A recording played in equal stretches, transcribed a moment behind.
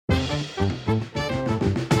Hi,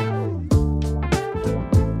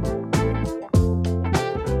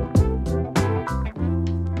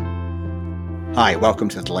 welcome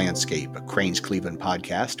to The Landscape, a Crane's Cleveland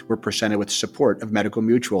podcast. We're presented with support of Medical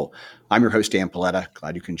Mutual. I'm your host, Dan Paletta.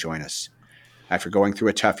 Glad you can join us. After going through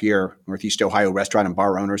a tough year, Northeast Ohio restaurant and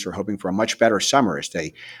bar owners are hoping for a much better summer as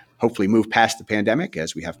they hopefully move past the pandemic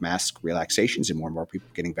as we have mask relaxations and more people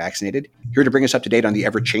getting vaccinated. Here to bring us up to date on the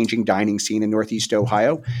ever-changing dining scene in Northeast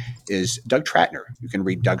Ohio is Doug Trattner. You can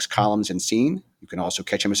read Doug's columns in Scene. You can also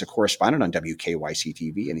catch him as a correspondent on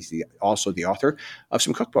WKYC-TV, and he's also the author of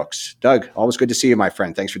some cookbooks. Doug, always good to see you, my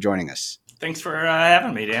friend. Thanks for joining us. Thanks for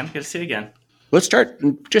having me, Dan. Good to see you again. Let's start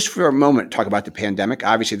just for a moment, talk about the pandemic.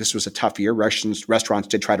 Obviously, this was a tough year. Restaurants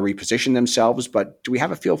did try to reposition themselves, but do we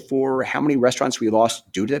have a feel for how many restaurants we lost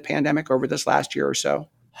due to the pandemic over this last year or so?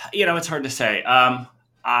 It's hard to say.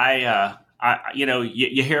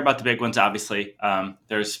 You hear about the big ones, obviously.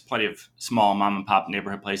 There's plenty of small mom and pop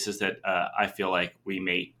neighborhood places that I feel like we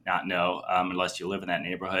may not know unless you live in that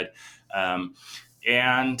neighborhood.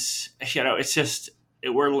 It's just,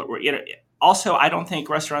 also, I don't think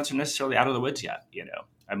restaurants are necessarily out of the woods yet.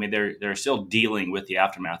 They're still dealing with the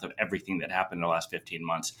aftermath of everything that happened in the last 15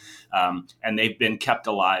 months. And they've been kept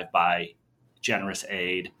alive by generous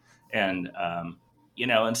aid. And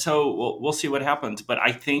so we'll see what happens. But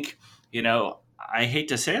I think, I hate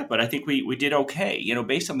to say it, but I think we did okay,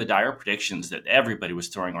 based on the dire predictions that everybody was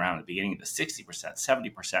throwing around at the beginning, the 60%,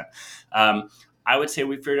 70%. I would say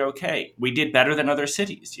we fared okay. We did better than other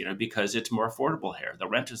cities, because it's more affordable here. The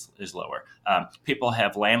rent is lower. People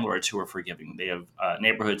have landlords who are forgiving. They have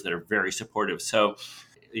neighborhoods that are very supportive. So,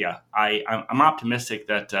 yeah, I'm optimistic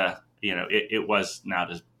that, it was not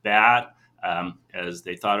as bad as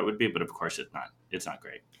they thought it would be. But, of course, it's not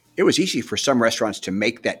great. It was easy for some restaurants to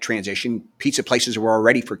make that transition. Pizza places were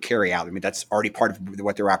already for carry out. That's already part of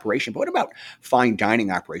what their operation. But what about fine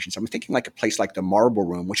dining operations? I'm thinking like a place like the Marble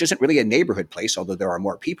Room, which isn't really a neighborhood place, although there are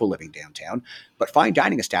more people living downtown. But fine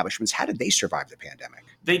dining establishments, how did they survive the pandemic?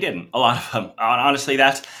 They didn't. A lot of them. Honestly,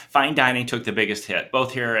 fine dining took the biggest hit,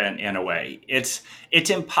 both here and away. It's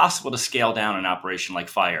impossible to scale down an operation like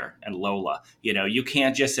Fire and Lola. You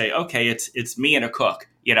can't just say, okay, it's me and a cook,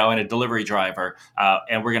 and a delivery driver,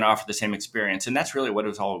 and we're going to offer the same experience. And that's really what it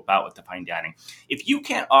was all about with the fine dining. If you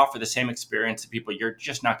can't offer the same experience to people, you're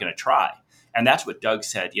just not going to try. And that's what Doug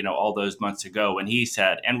said, all those months ago when he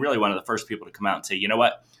said, and really one of the first people to come out and say, you know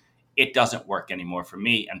what? It doesn't work anymore for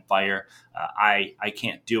me and Fire. I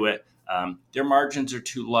can't do it. Their margins are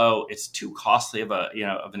too low. It's too costly of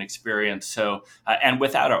an experience. So, and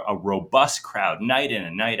without a robust crowd, night in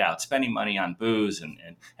and night out, spending money on booze and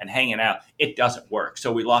hanging out, it doesn't work.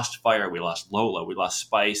 So we lost Fire, we lost Lola, we lost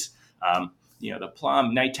Spice, the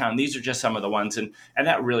Plum, Nighttown. These are just some of the ones, and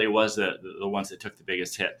that really was the ones that took the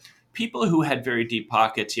biggest hit. People who had very deep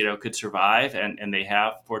pockets, could survive, and they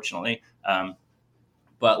have, fortunately.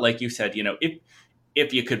 But like you said,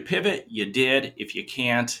 if you could pivot, you did. If you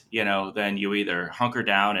can't, then you either hunker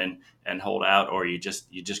down and hold out, or you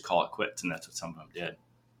just call it quits. And that's what some of them did.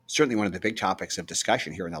 Certainly one of the big topics of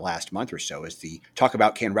discussion here in the last month or so is the talk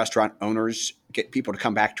about, can restaurant owners get people to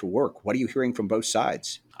come back to work? What are you hearing from both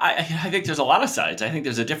sides? I think there's a lot of sides. I think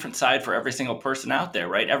there's a different side for every single person out there,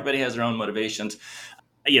 right? Everybody has their own motivations.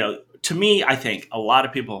 To me, I think a lot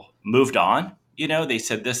of people moved on. They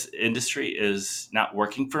said this industry is not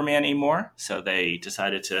working for me anymore. So they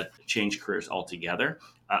decided to change careers altogether.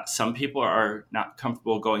 Some people are not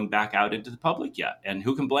comfortable going back out into the public yet. And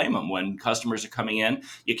who can blame them when customers are coming in?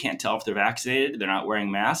 You can't tell if they're vaccinated. They're not wearing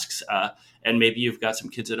masks. And maybe you've got some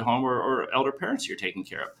kids at home or elder parents you're taking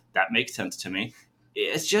care of. That makes sense to me.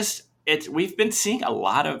 We've been seeing a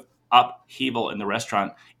lot of upheaval in the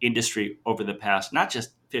restaurant industry over the past, not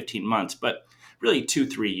just 15 months, but really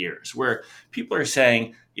 2-3 years, where people are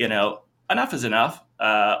saying, enough is enough.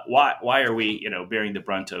 Why are we, bearing the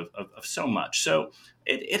brunt of so much? So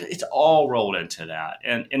it's all rolled into that.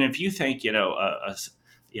 And if you think, an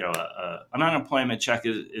unemployment check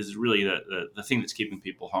is really the thing that's keeping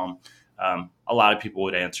people home, a lot of people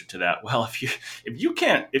would answer to that. Well, if you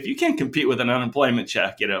can't compete with an unemployment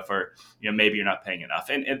check, maybe you're not paying enough.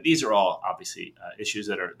 And these are all obviously issues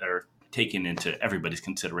that are taken into everybody's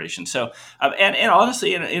consideration. So, and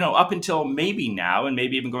honestly, up until maybe now, and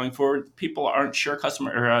maybe even going forward, people aren't sure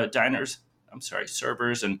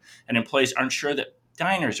servers and employees aren't sure that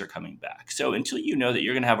diners are coming back. So until you know that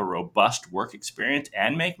you're going to have a robust work experience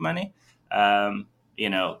and make money,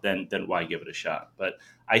 then why give it a shot? But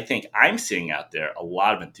I think I'm seeing out there a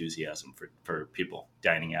lot of enthusiasm for people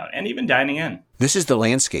dining out and even dining in. This is The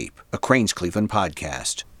Landscape, a Cranes Cleveland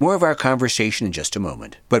podcast. More of our conversation in just a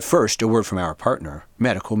moment. But first, a word from our partner,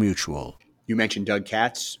 Medical Mutual. You mentioned Doug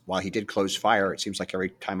Katz. While he did close Fire, it seems like every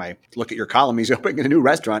time I look at your column, he's opening a new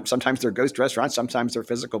restaurant. Sometimes they're ghost restaurants, sometimes they're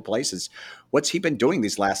physical places. What's he been doing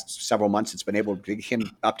these last several months that's been able to get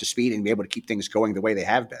him up to speed and be able to keep things going the way they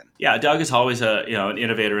have been? Yeah, Doug is always an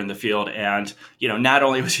innovator in the field, and not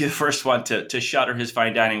only was he the first one to shutter his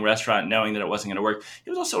fine dining restaurant, knowing that it wasn't going to work, he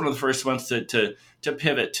was also one of the first ones to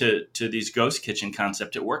pivot to these ghost kitchen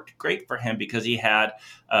concept. It worked great for him because he had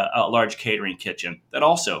a large catering kitchen that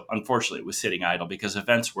also, unfortunately, was sitting idle because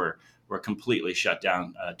events were completely shut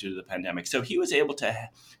down due to the pandemic. So he was able to,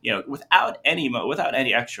 without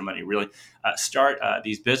any extra money, really start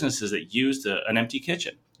these businesses that used an empty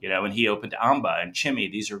kitchen. And he opened Amba and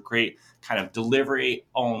Chimmy. These are great kind of delivery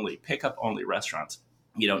only, pickup only restaurants.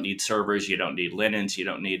 You don't need servers, you don't need linens, you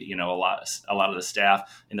don't need, a lot of the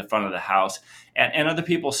staff in the front of the house. And other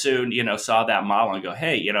people soon, saw that model and go,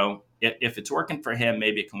 hey, if it's working for him,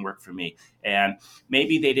 maybe it can work for me. And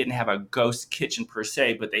maybe they didn't have a ghost kitchen per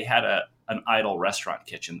se, but they had an idle restaurant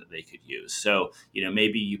kitchen that they could use. So,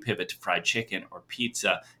 maybe you pivot to fried chicken or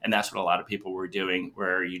pizza. And that's what a lot of people were doing,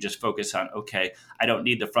 where you just focus on, okay, I don't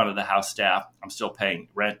need the front of the house staff. I'm still paying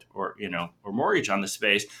rent or mortgage on the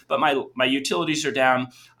space, but my utilities are down.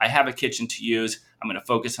 I have a kitchen to use. I'm going to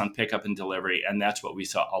focus on pickup and delivery. And that's what we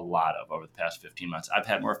saw a lot of over the past 15 months. I've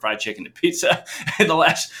had more fried chicken and pizza in the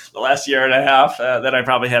last year and a half than I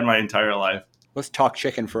probably had my entire life. Let's talk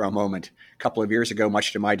chicken for a moment. A couple of years ago,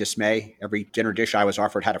 much to my dismay, every dinner dish I was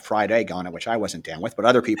offered had a fried egg on it, which I wasn't down with, but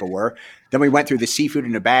other people were. Then we went through the seafood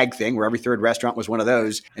in a bag thing, where every third restaurant was one of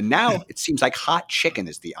those. And now it seems like hot chicken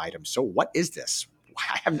is the item. So what is this?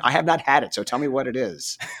 I have not had it, so tell me what it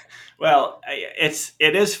is. Well,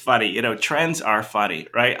 it is funny. Trends are funny,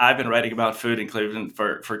 right? I've been writing about food in Cleveland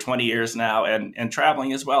for 20 years now, and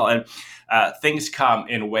traveling as well. And things come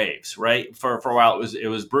in waves, right? For a while, it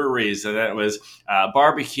was breweries, and then it was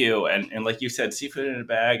barbecue, and like you said, seafood in a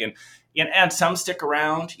bag, and some stick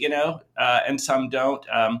around, and some don't.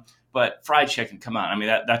 But fried chicken, come on. I mean,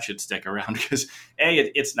 that should stick around because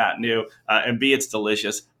A, it's not new, and B, it's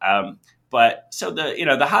delicious. But so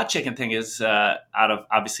the hot chicken thing is out of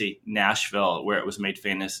obviously Nashville, where it was made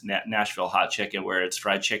famous, Nashville hot chicken, where it's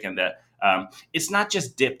fried chicken that it's not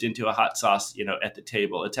just dipped into a hot sauce, at the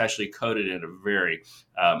table. It's actually coated in a very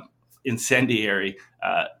incendiary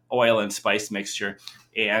oil and spice mixture.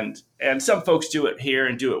 And some folks do it here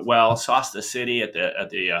and do it well. Sauce the City at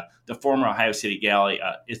the former Ohio City Galley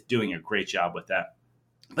is doing a great job with that.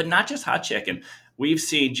 But not just hot chicken. We've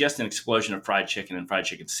seen just an explosion of fried chicken and fried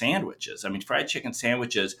chicken sandwiches. I mean, fried chicken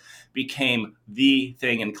sandwiches became the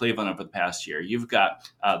thing in Cleveland over the past year. You've got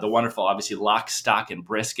the wonderful, obviously, Lock, Stock, and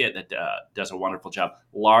Brisket that does a wonderful job.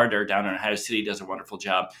 Larder down in Ohio City does a wonderful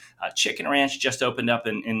job. Chicken Ranch just opened up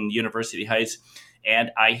in University Heights.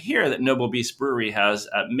 And I hear that Noble Beast Brewery has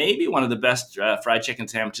maybe one of the best fried chicken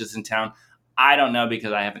sandwiches in town. I don't know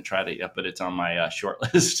because I haven't tried it yet, but it's on my short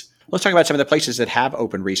list. Let's talk about some of the places that have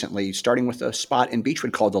opened recently, starting with a spot in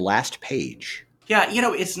Beechwood called The Last Page. Yeah,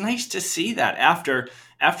 it's nice to see that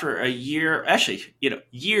after a year, actually,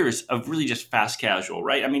 years of really just fast casual,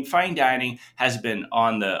 right? I mean, fine dining has been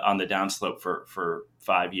on the downslope for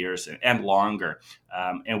 5 years and longer,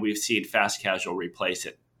 and we've seen fast casual replace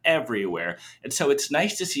it everywhere. And so it's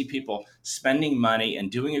nice to see people spending money and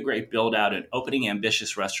doing a great build out and opening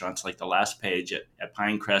ambitious restaurants like The Last Page at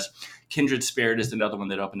Pinecrest. Kindred Spirit is another one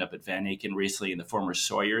that opened up at Van Aken recently in the former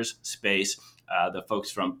Sawyer's space. The folks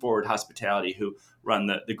from Forward Hospitality who run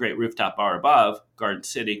the great rooftop bar above Garden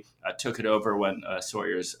City took it over when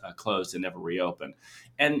Sawyer's closed and never reopened.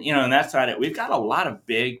 And, and that's not it. We've got a lot of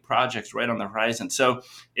big projects right on the horizon. So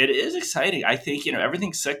it is exciting. I think,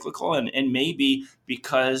 everything's cyclical and maybe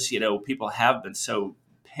because, people have been so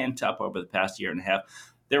pent up over the past year and a half,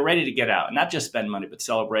 they're ready to get out and not just spend money, but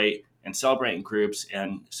celebrate in groups.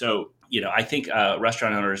 And so, I think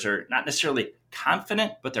restaurant owners are not necessarily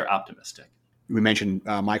confident, but they're optimistic. We mentioned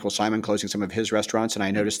Michael Symon closing some of his restaurants, and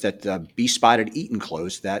I noticed that B Spot at Eaton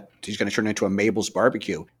closed. That he's going to turn into a Mabel's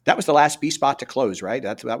Barbecue. That was the last B Spot to close, right?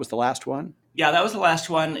 That was the last one? Yeah, that was the last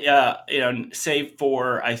one. Save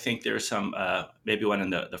for, I think there's some, maybe one in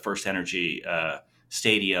the First Energy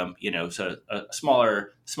Stadium, so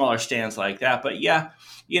smaller stands like that. But yeah,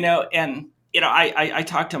 and I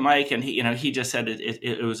talked to Mike, and he just said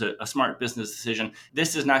it was a smart business decision.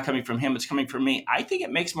 This is not coming from him; it's coming from me. I think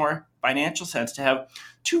it makes more financial sense to have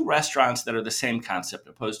two restaurants that are the same concept,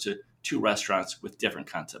 opposed to two restaurants with different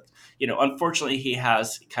concepts. Unfortunately, he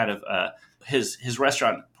has kind of his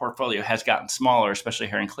restaurant portfolio has gotten smaller, especially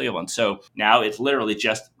here in Cleveland. So now it's literally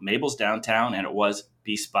just Mabel's downtown, and it was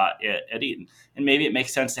B Spot at Eaton. And maybe it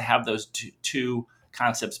makes sense to have those two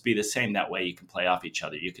concepts be the same. That way you can play off each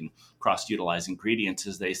other. You can cross-utilize ingredients,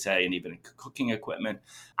 as they say, and even cooking equipment.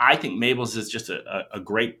 I think Mabel's is just a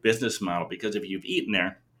great business model, because if you've eaten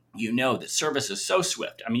there, you know that service is so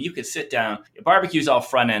swift. I mean, you could sit down. Barbecue's all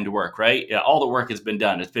front end work, right? Yeah, all the work has been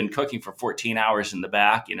done. It's been cooking for 14 hours in the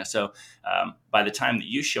back, So by the time that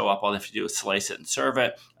you show up, all they have to do is slice it and serve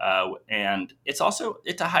it. And it's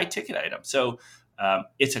a high ticket item. So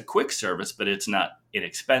it's a quick service, but it's not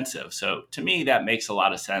inexpensive. So to me, that makes a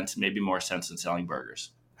lot of sense, maybe more sense than selling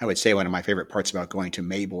burgers. I would say one of my favorite parts about going to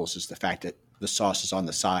Mabel's is the fact that the sauce is on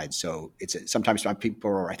the side. So sometimes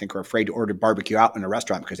people are afraid to order barbecue out in a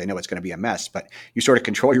restaurant because they know it's going to be a mess, but you sort of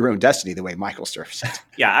control your own destiny the way Michael serves it.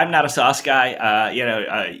 Yeah, I'm not a sauce guy.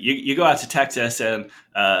 You go out to Texas, and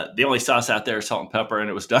the only sauce out there is salt and pepper,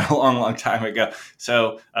 and it was done a long, long time ago.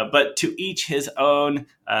 So, but to each his own.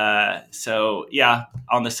 So yeah,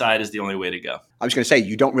 on the side is the only way to go. I was going to say,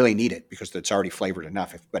 you don't really need it because it's already flavored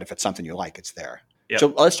enough, but if it's something you like, it's there. Yep. So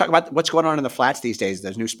let's talk about what's going on in the flats these days.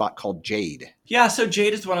 There's a new spot called Jade. Yeah, so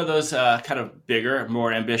Jade is one of those kind of bigger,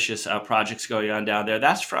 more ambitious projects going on down there.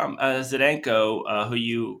 That's from Zdenko, who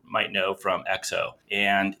you might know from EXO.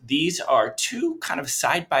 And these are two kind of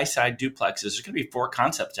side-by-side duplexes. There's going to be 4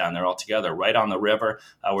 concepts down there altogether, right on the river.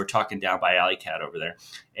 We're talking down by Alley Cat over there.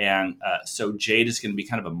 And so Jade is going to be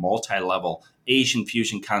kind of a multi-level Asian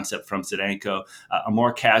fusion concept from Zdenko, a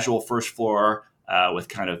more casual first floor with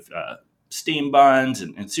kind of steam buns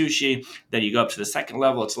and sushi. Then you go up to the second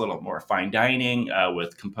level. It's a little more fine dining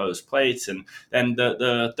with composed plates. And then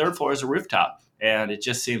the third floor is a rooftop. And it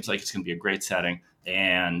just seems like it's going to be a great setting.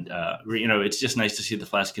 And, it's just nice to see the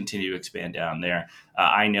flats continue to expand down there.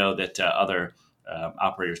 I know that other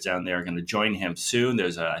operators down there are going to join him soon.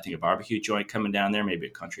 There's, I think, a barbecue joint coming down there, maybe a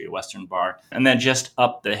country western bar. And then just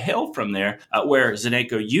up the hill from there, where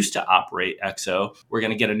Zdenko used to operate EXO, we're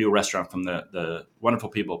going to get a new restaurant from the wonderful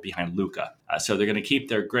people behind Luca. So they're going to keep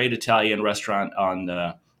their great Italian restaurant on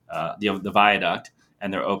the viaduct,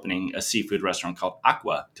 and they're opening a seafood restaurant called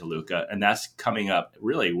Aqua de Luca, and that's coming up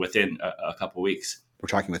really within a couple weeks. We're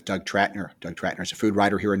talking with Doug Trattner. Doug Trattner is a food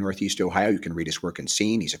writer here in Northeast Ohio. You can read his work in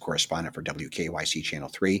Scene. He's a correspondent for WKYC Channel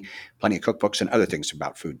 3. Plenty of cookbooks and other things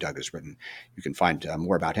about food Doug has written. You can find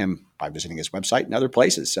more about him by visiting his website and other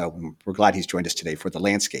places. So we're glad he's joined us today for The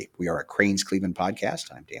Landscape. We are a Cranes Cleveland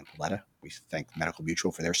podcast. I'm Dan Paletta. We thank Medical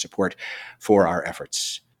Mutual for their support for our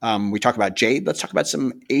efforts. We talk about Jade. Let's talk about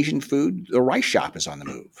some Asian food. The Rice Shop is on the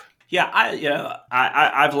move. Yeah,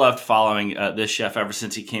 I've loved following this chef ever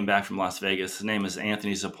since he came back from Las Vegas. His name is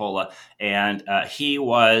Anthony Zappola, and he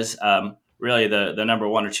was really the number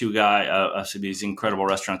 1 or 2 guy of these incredible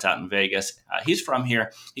restaurants out in Vegas. He's from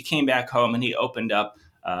here. He came back home and he opened up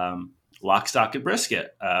Lock, Stock, and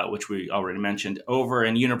Brisket, which we already mentioned, over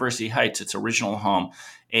in University Heights, its original home.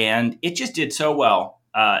 And it just did so well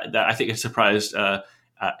that I think it surprised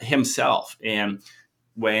himself. And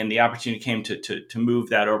when the opportunity came to move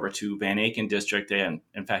that over to Van Aken district, they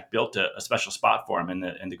in fact built a special spot for him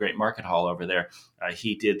in the great market hall over there.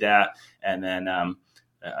 He did that, and then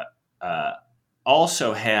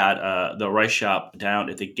also had the Rice Shop down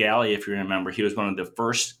at the Galley. If you remember, he was one of the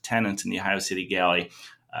first tenants in the Ohio City Galley.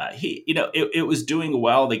 It was doing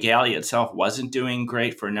well. The Galley itself wasn't doing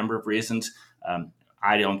great for a number of reasons.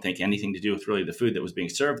 I don't think anything to do with really the food that was being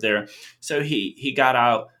served there. So he got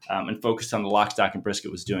out and focused on the Lock, Stock, and Brisket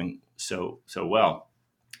was doing so well.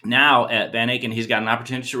 Now at Van Aken, he's got an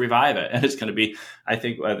opportunity to revive it. And it's going to be, I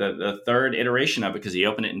think, the third iteration of it, because he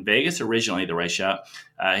opened it in Vegas originally, the Rice Shop.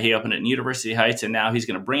 He opened it in University Heights, and now he's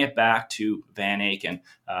going to bring it back to Van Aken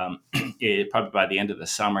probably by the end of the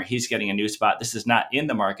summer. He's getting a new spot. This is not in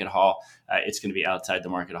the market hall. It's going to be outside the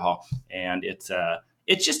market hall. And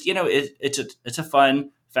it's just, it's a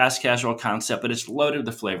fun, fast casual concept, but it's loaded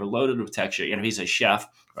with flavor, loaded with texture. He's a chef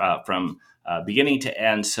from beginning to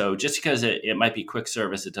end. So just because it might be quick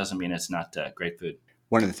service, it doesn't mean it's not great food.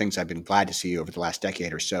 One of the things I've been glad to see over the last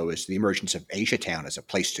decade or so is the emergence of Asia Town as a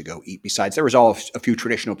place to go eat. Besides, there was all a few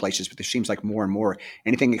traditional places, but there seems like more and more.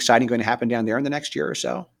 Anything exciting going to happen down there in the next year or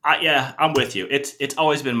so? Yeah, I'm with you. It's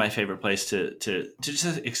always been my favorite place to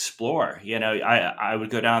just explore. I would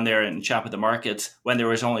go down there and shop at the markets when there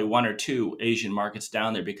was only 1 or 2 Asian markets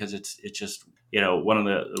down there, because it's just one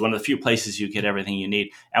of the few places you get everything you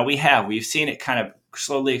need. And we've seen it kind of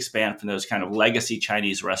slowly expand from those kind of legacy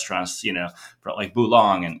Chinese restaurants, like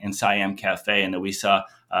Bulong and Siam Cafe. And then we saw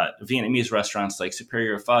Vietnamese restaurants like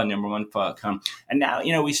Superior Pho, Number One Pho come. And now,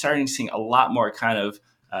 we starting seeing a lot more kind of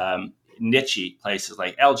niche places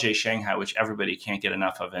like LJ Shanghai, which everybody can't get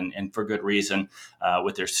enough of, and for good reason,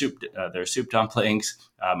 with their soup dumplings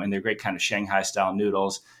and their great kind of Shanghai style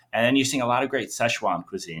noodles. And then you're seeing a lot of great Szechuan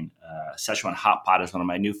cuisine. Szechuan hot pot is one of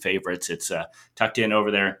my new favorites. It's tucked in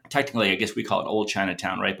over there. Technically, I guess we call it Old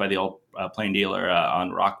Chinatown, right by the old Plain Dealer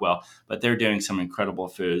on Rockwell. But they're doing some incredible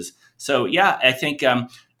foods. So, yeah, I think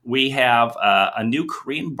we have a new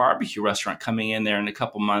Korean barbecue restaurant coming in there in a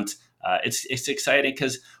couple months. It's exciting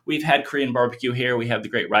because we've had Korean barbecue here. We have the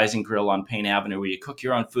great Rising Grill on Payne Avenue where you cook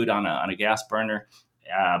your own food on a gas burner.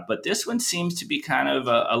 But this one seems to be kind of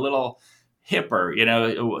a little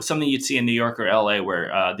hipper, something you'd see in New York or LA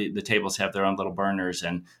where the tables have their own little burners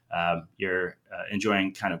and you're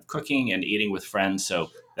enjoying kind of cooking and eating with friends. So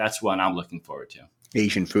that's one I'm looking forward to.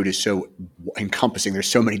 Asian food is so encompassing. There's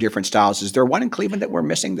so many different styles. Is there one in Cleveland that we're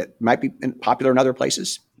missing that might be popular in other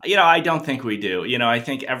places? I don't think we do. I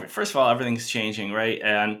think first of all, everything's changing, right?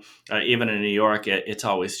 And even in New York, it's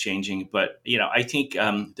always changing. But I think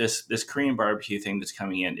this Korean barbecue thing that's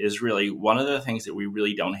coming in is really one of the things that we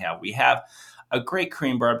really don't have. We have a great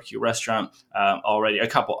Korean barbecue restaurant already, a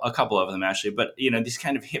couple of them actually. But these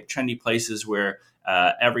kind of hip, trendy places where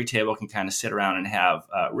every table can kind of sit around and have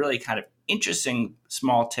really kind of interesting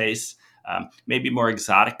small tastes, maybe more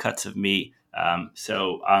exotic cuts of meat.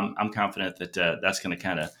 So I'm confident that that's going to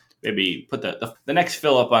kind of maybe put the next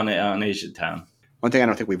fill up on Asian Town. One thing I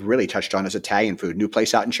don't think we've really touched on is Italian food. New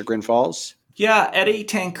place out in Chagrin Falls. Yeah, Eddie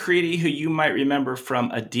Tancredi, who you might remember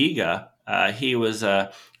from Adiga. He was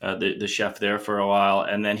the chef there for a while,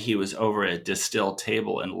 and then he was over at Distill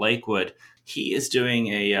Table in Lakewood. He is doing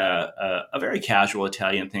a very casual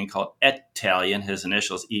Italian thing called Italian. His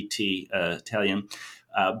initials E.T. Italian.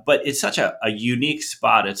 But it's such a unique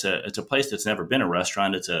spot. It's a place that's never been a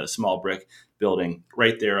restaurant. It's a small brick building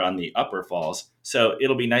right there on the upper falls. So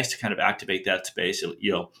it'll be nice to kind of activate that space.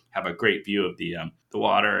 You'll have a great view of the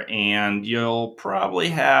water, and you'll probably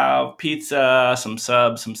have pizza, some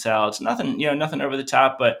subs, some salads. Nothing over the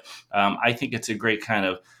top, but I think it's a great kind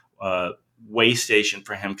of way station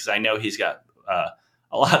for him because I know he's got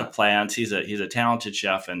a lot of plans. He's a talented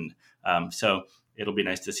chef, and so it'll be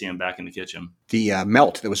nice to see him back in the kitchen. The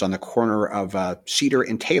Melt that was on the corner of Cedar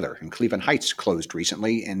and Taylor in Cleveland Heights closed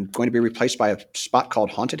recently and going to be replaced by a spot called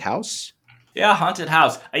Haunted House. Yeah, Haunted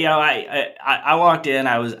House. I walked in.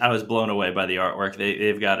 I was blown away by the artwork.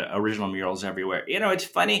 They've got original murals everywhere. It's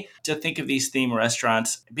funny to think of these theme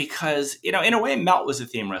restaurants because in a way, Melt was a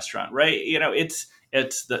theme restaurant, right?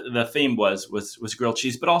 It's the theme was grilled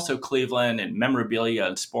cheese, but also Cleveland and memorabilia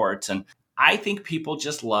and sports. And I think people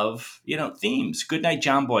just love, themes. Goodnight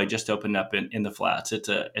John Boy just opened up in the Flats. It's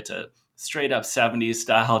a straight up 70s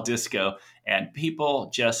style disco, and people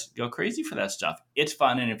just go crazy for that stuff. It's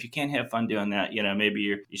fun, and if you can't have fun doing that, maybe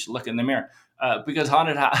you should look in the mirror because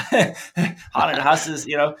haunted houses,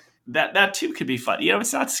 that too could be fun.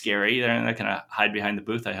 It's not scary. They're not going to hide behind the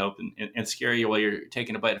booth, I hope, and scare you while you're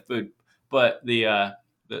taking a bite of food. But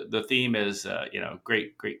the theme is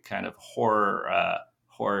great kind of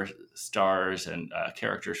horror stars and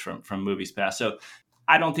characters from movies past. So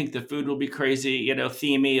I don't think the food will be crazy,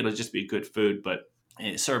 themey. It'll just be good food, but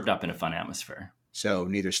it's served up in a fun atmosphere. So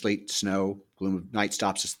neither sleet, snow, gloom of night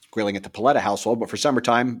stops us grilling at the Paletta household. But for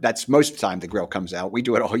summertime, that's most of the time the grill comes out. We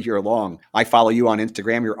do it all year long. I follow you on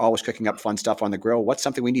Instagram. You're always cooking up fun stuff on the grill. What's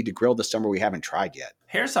something we need to grill this summer we haven't tried yet?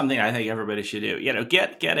 Here's something I think everybody should do.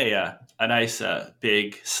 Get a nice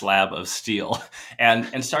big slab of steel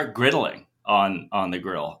and start griddling on the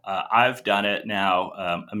grill. I've done it now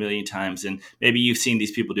a million times, and maybe you've seen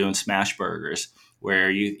these people doing smash burgers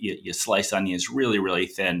where you slice onions really, really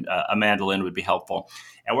thin. A mandolin would be helpful.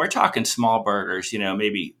 And we're talking small burgers,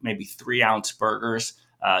 maybe 3-ounce burgers,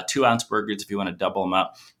 2-ounce burgers if you want to double them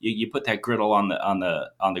up. You put that griddle on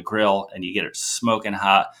the grill and you get it smoking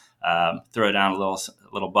hot. Throw down a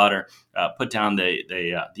little butter, put down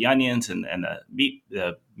the onions and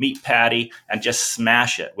the meat patty, and just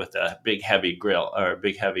smash it with a big heavy grill or a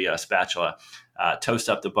big heavy spatula. Toast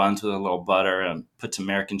up the buns with a little butter and put some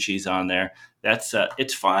American cheese on there. That's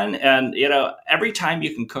it's fun, and every time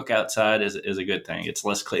you can cook outside is a good thing. It's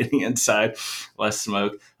less cleaning inside, less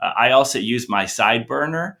smoke. I also use my side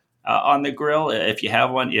burner on the grill if you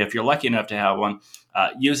have one. If you're lucky enough to have one,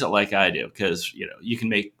 use it like I do because you can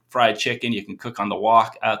make fried chicken. You can cook on the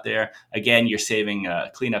wok out there. Again, you're saving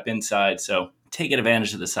cleanup inside, so take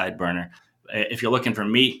advantage of the side burner. if you're looking for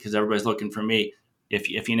meat, because everybody's looking for meat,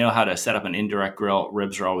 if you know how to set up an indirect grill,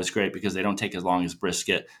 ribs are always great because they don't take as long as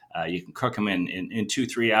brisket. You can cook them in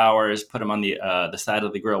 2-3 hours, put them on the side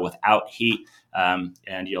of the grill without heat,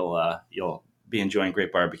 and you'll be enjoying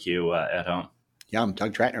great barbecue at home. Yum.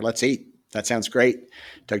 Doug Trattner, let's eat. That sounds great.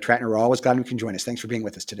 Doug Trattner, we're always glad you can join us. Thanks for being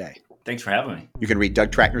with us today. Thanks for having me. You can read Doug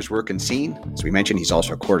Trattner's work in Scene. As we mentioned, he's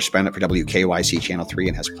also a correspondent for WKYC Channel 3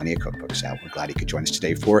 and has plenty of cookbooks out. We're glad he could join us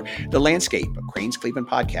today for The Landscape, a Crane's Cleveland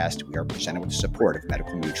podcast. We are presented with the support of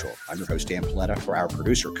Medical Mutual. I'm your host, Dan Paletta, for our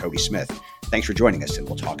producer, Cody Smith. Thanks for joining us, and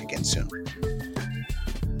we'll talk again soon.